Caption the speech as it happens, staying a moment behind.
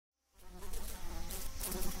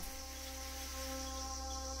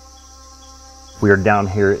We are down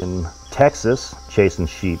here in Texas chasing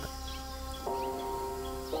sheep.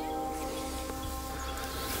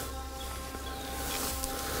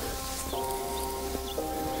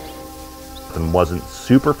 And wasn't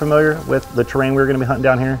super familiar with the terrain we were going to be hunting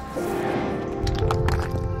down here.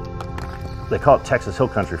 They call it Texas hill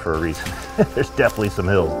country for a reason. There's definitely some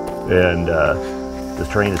hills, and this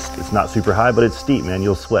terrain it's not super high, but it's steep, man.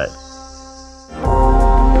 You'll sweat.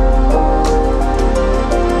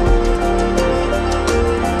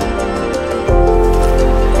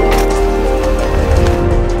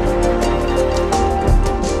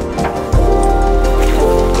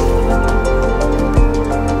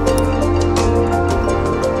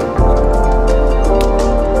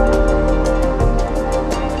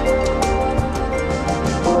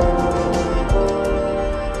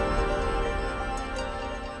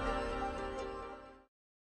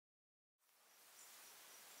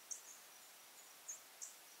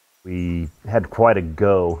 We had quite a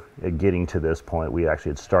go at getting to this point. We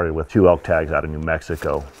actually had started with 2 elk tags out of New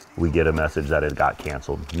Mexico. We get a message that it got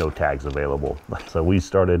canceled, no tags available. So we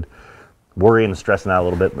started worrying and stressing out a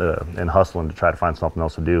little bit and hustling to try to find something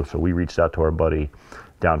else to do. So we reached out to our buddy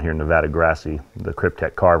down here in Nevada Grassie, the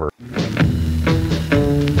Cryptek Carver.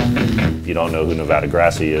 If you don't know who Nevada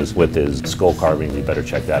Grassie is, with his skull carving, you better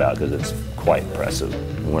check that out because it's quite impressive.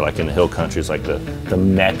 And we're like in the hill country. It's like the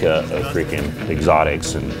mecca of freaking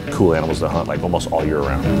exotics and cool animals to hunt like almost all year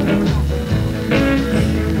round.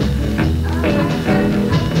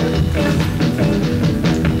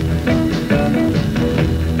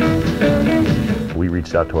 We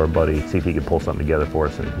reached out to our buddy, see if he could pull something together for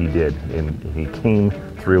us, and he did. And he came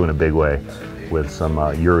through in a big way with some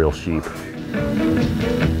Urial sheep.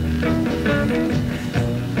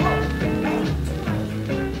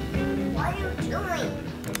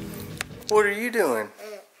 What are you doing?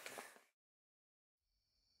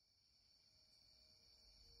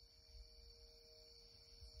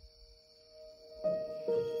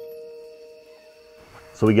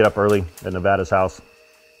 So we get up early at Nevada's house.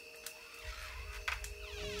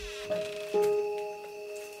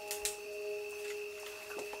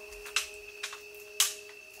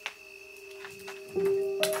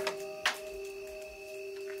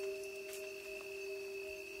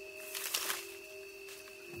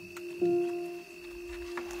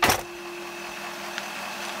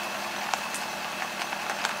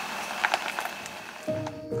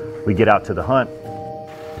 We get out to the hunt.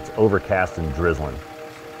 It's overcast and drizzling.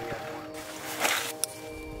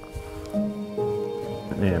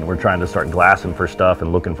 And we're trying to start glassing for stuff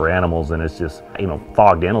and looking for animals, and it's just,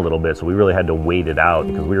 fogged in a little bit. So we really had to wait it out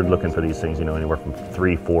because we were looking for these things, anywhere from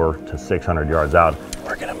 300, 400 to 600 yards out.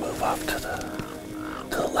 We're gonna move off to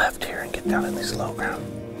the left here and get down in this low ground.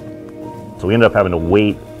 So we ended up having to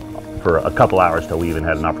wait for a couple hours till we even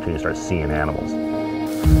had an opportunity to start seeing animals.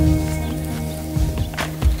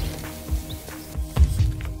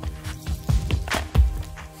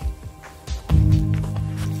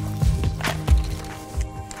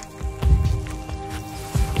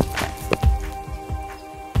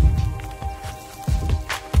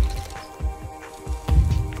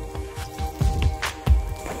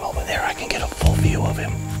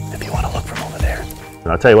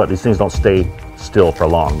 And I'll tell you what, these things don't stay still for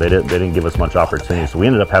long. They didn't give us much opportunity. So we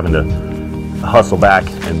ended up having to hustle back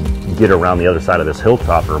and get around the other side of this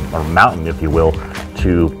hilltop or mountain, if you will,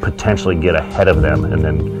 to potentially get ahead of them and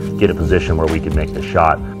then get a position where we could make the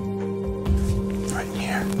shot. Right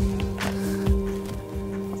here.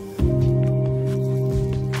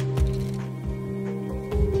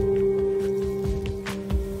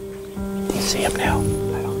 Do you see him now?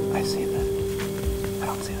 I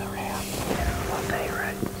don't see the ram. One day,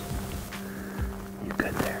 right? You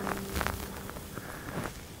good there?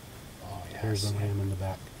 Oh, yeah. There's the ram in the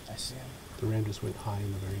back. I see him. The ram just went high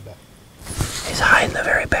in the very back. He's high in the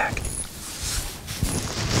very back.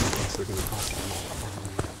 Yes, they're gonna pop him.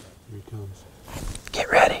 Here he comes.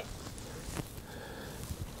 Get ready.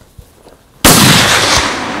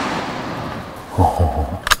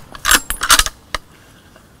 Oh.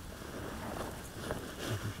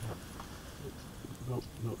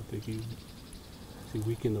 No, I think he's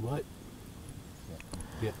weak in the butt.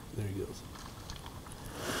 Yeah, there he goes.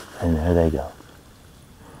 And there they go.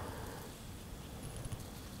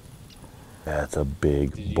 That's a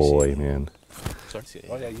big boy, man.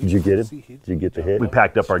 Did you get it? Did you get the hit? We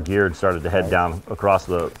packed up our gear and started to head down across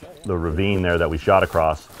the ravine there that we shot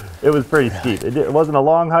across. It was pretty steep. It wasn't a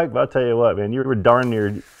long hike, but I'll tell you what, man, you were darn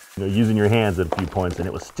near using your hands at a few points, and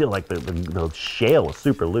it was still like the shale was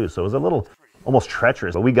super loose, so it was a little almost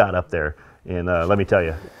treacherous. But we got up there, and let me tell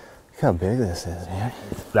you, look how big this is, man.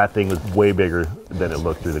 That thing was way bigger than it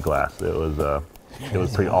looked through the glass. It was It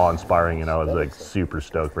was pretty awe-inspiring, you know. I was like super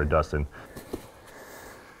stoked for Dustin.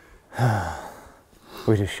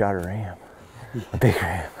 We just shot a ram. A big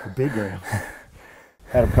ram. A big ram.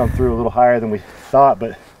 Had him come through a little higher than we thought,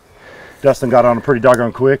 but Dustin got on him pretty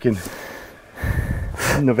doggone quick, and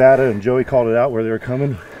Nevada and Joey called it out where they were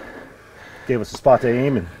coming. Gave us a spot to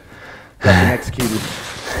aim and got them executed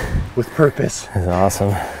with purpose. That's awesome.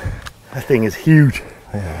 That thing is huge.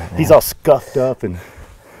 Yeah, he's all scuffed up and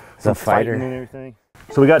he's a fighter and everything.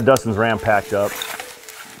 So we got Dustin's ram packed up.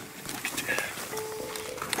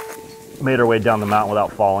 Made our way down the mountain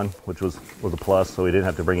without falling, which was a plus, so we didn't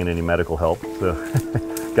have to bring in any medical help. So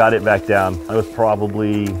got it back down. It was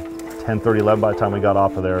probably 10:30, 11 by the time we got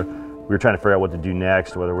off of there. We were trying to figure out what to do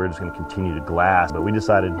next, whether we were just going to continue to glass, but we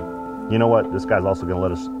decided, you know what, this guy's also going to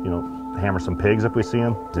let us, you know, hammer some pigs if we see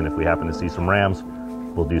them, and if we happen to see some rams,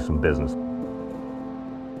 we'll do some business.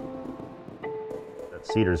 That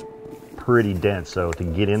cedar's pretty dense, so to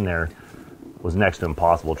get in there was next to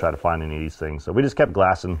impossible to try to find any of these things. So we just kept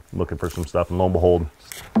glassing, looking for some stuff, and lo and behold,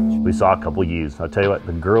 we saw a couple ewes. I'll tell you what,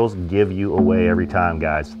 the girls give you away every time,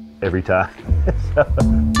 guys. Every time.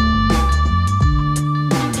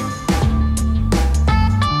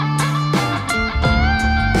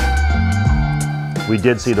 We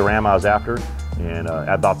did see the ram I was after, and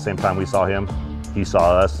at about the same time we saw him, he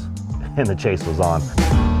saw us, and the chase was on.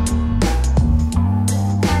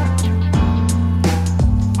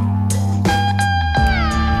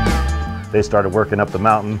 They started working up the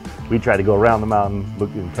mountain. We tried to go around the mountain,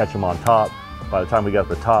 look and catch them on top. By the time we got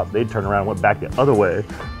to the top, they'd turn around and went back the other way.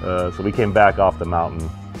 So we came back off the mountain.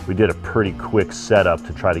 We did a pretty quick setup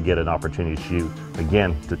to try to get an opportunity to shoot.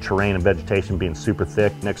 Again, the terrain and vegetation being super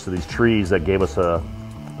thick next to these trees, that gave us a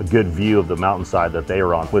good view of the mountainside that they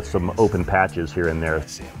were on, with some open patches here and there.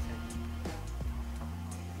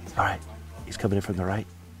 All right, he's coming in from the right.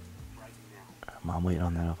 Mom waiting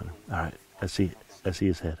on that opening. All right, I see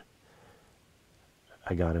his head.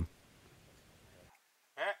 I got him.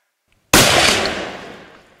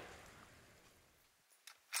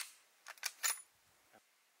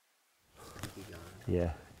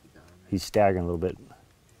 Yeah, he's staggering a little bit.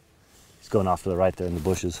 He's going off to the right there in the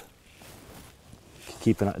bushes.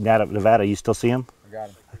 Keeping Nevada, you still see him? I got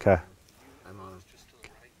him. Okay. I'm on him.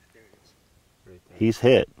 Right there. He's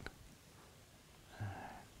hit.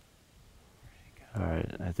 All right,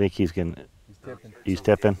 I think he's gonna. He's tipping. He's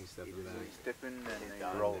tipping. He's tipping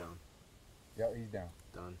and rolling. Yeah, he's down.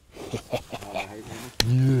 Done.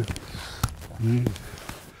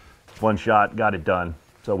 One shot, got it done.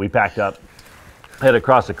 So we packed up, headed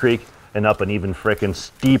across the creek and up an even frickin'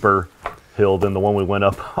 steeper hill than the one we went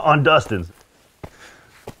up on Dustin's.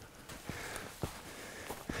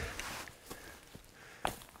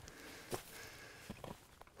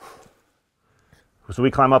 So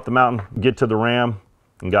we climb up the mountain, get to the ram,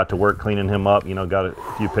 and got to work cleaning him up. You know, got a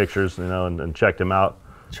few pictures, you know, and checked him out.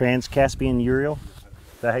 Trans-Caspian Urial?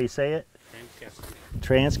 Is that how you say it?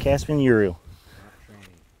 Trans-Caspian Urial.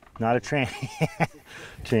 Not a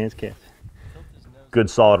Trans-Caspian. Good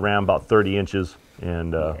solid ram, about 30 inches,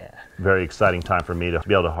 and very exciting time for me to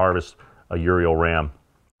be able to harvest a Urial ram.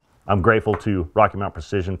 I'm grateful to Rocky Mountain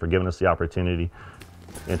Precision for giving us the opportunity,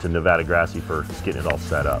 and to Nevada Grassie for just getting it all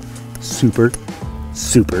set up. Super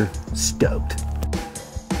stoked.